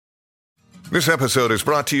This episode is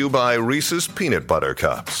brought to you by Reese's Peanut Butter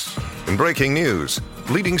Cups. In breaking news,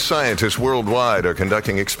 leading scientists worldwide are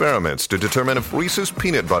conducting experiments to determine if Reese's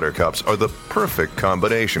Peanut Butter Cups are the perfect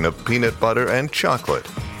combination of peanut butter and chocolate.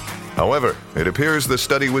 However, it appears the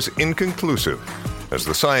study was inconclusive, as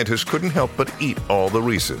the scientists couldn't help but eat all the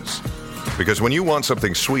Reese's. Because when you want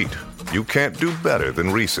something sweet, you can't do better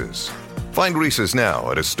than Reese's. Find Reese's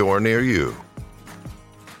now at a store near you.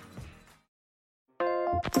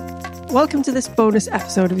 Welcome to this bonus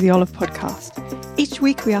episode of the Olive Podcast. Each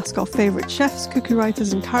week we ask our favourite chefs, cookie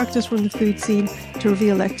writers and characters from the food scene to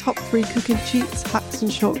reveal their top 3 cooking cheats, hacks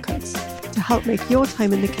and shortcuts to help make your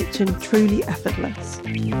time in the kitchen truly effortless.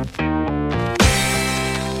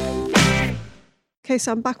 Okay,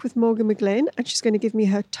 so I'm back with Morgan McGlynn and she's going to give me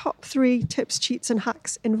her top 3 tips, cheats and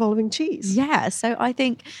hacks involving cheese. Yeah, so I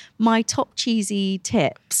think my top cheesy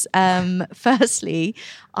tips, firstly,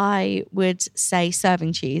 I would say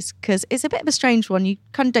serving cheese, because it's a bit of a strange one. You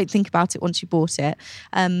kind of don't think about it once you bought it.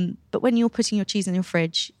 But when you're putting your cheese in your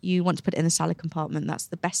fridge, you want to put it in the salad compartment. That's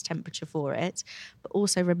the best temperature for it. But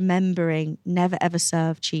also remembering, never ever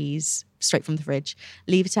serve cheese straight from the fridge.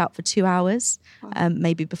 Leave it out for 2 hours,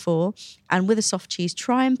 maybe before. And with a soft cheese,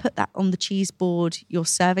 try and put that on the cheese board you're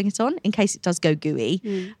serving it on, in case it does go gooey.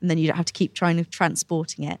 And then you don't have to keep trying to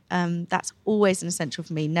transporting it. That's always an essential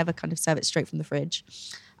for me. Never kind of serve it straight from the fridge.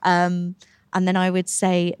 And then I would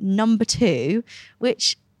say number 2,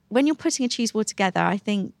 which when you're putting a cheese board together, I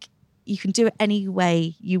think you can do it any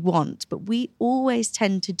way you want, but we always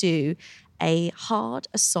tend to do a hard,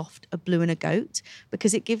 a soft, a blue and a goat,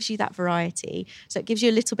 because it gives you that variety. So it gives you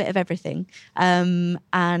a little bit of everything.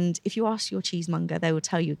 And if you ask your cheesemonger, they will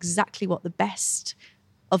tell you exactly what the best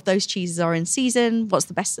of those cheeses are in season, what's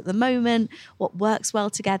the best at the moment, what works well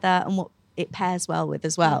together and what it pairs well with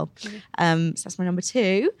as well. So that's my number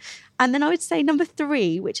 2. And then I would say number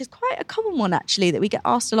 3, which is quite a common one actually that we get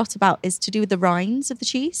asked a lot about, is to do with the rinds of the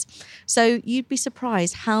cheese. So you'd be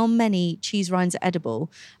surprised how many cheese rinds are edible.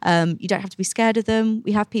 You don't have to be scared of them.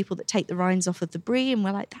 We have people that take the rinds off of the brie and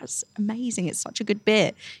we're like, that's amazing. It's such a good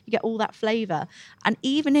bit. You get all that flavour. And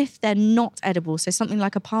even if they're not edible, so something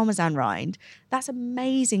like a Parmesan rind, that's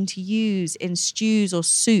amazing to use in stews or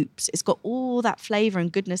soups. It's got all that flavour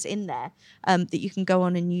and goodness in there that you can go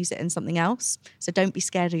on and use it in something else. So don't be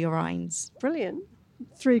scared of your rinds. Brilliant.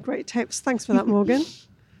 3 great tips. Thanks for that, Morgan.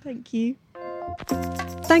 Thank you.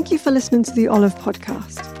 Thank you for listening to the Olive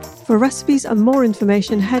Podcast. For recipes and more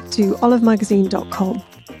information, head to olivemagazine.com.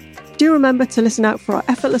 Do remember to listen out for our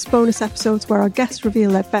effortless bonus episodes where our guests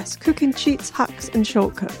reveal their best cooking cheats, hacks and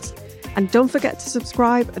shortcuts. And don't forget to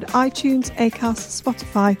subscribe at iTunes, Acast,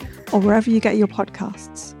 Spotify or wherever you get your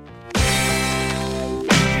podcasts.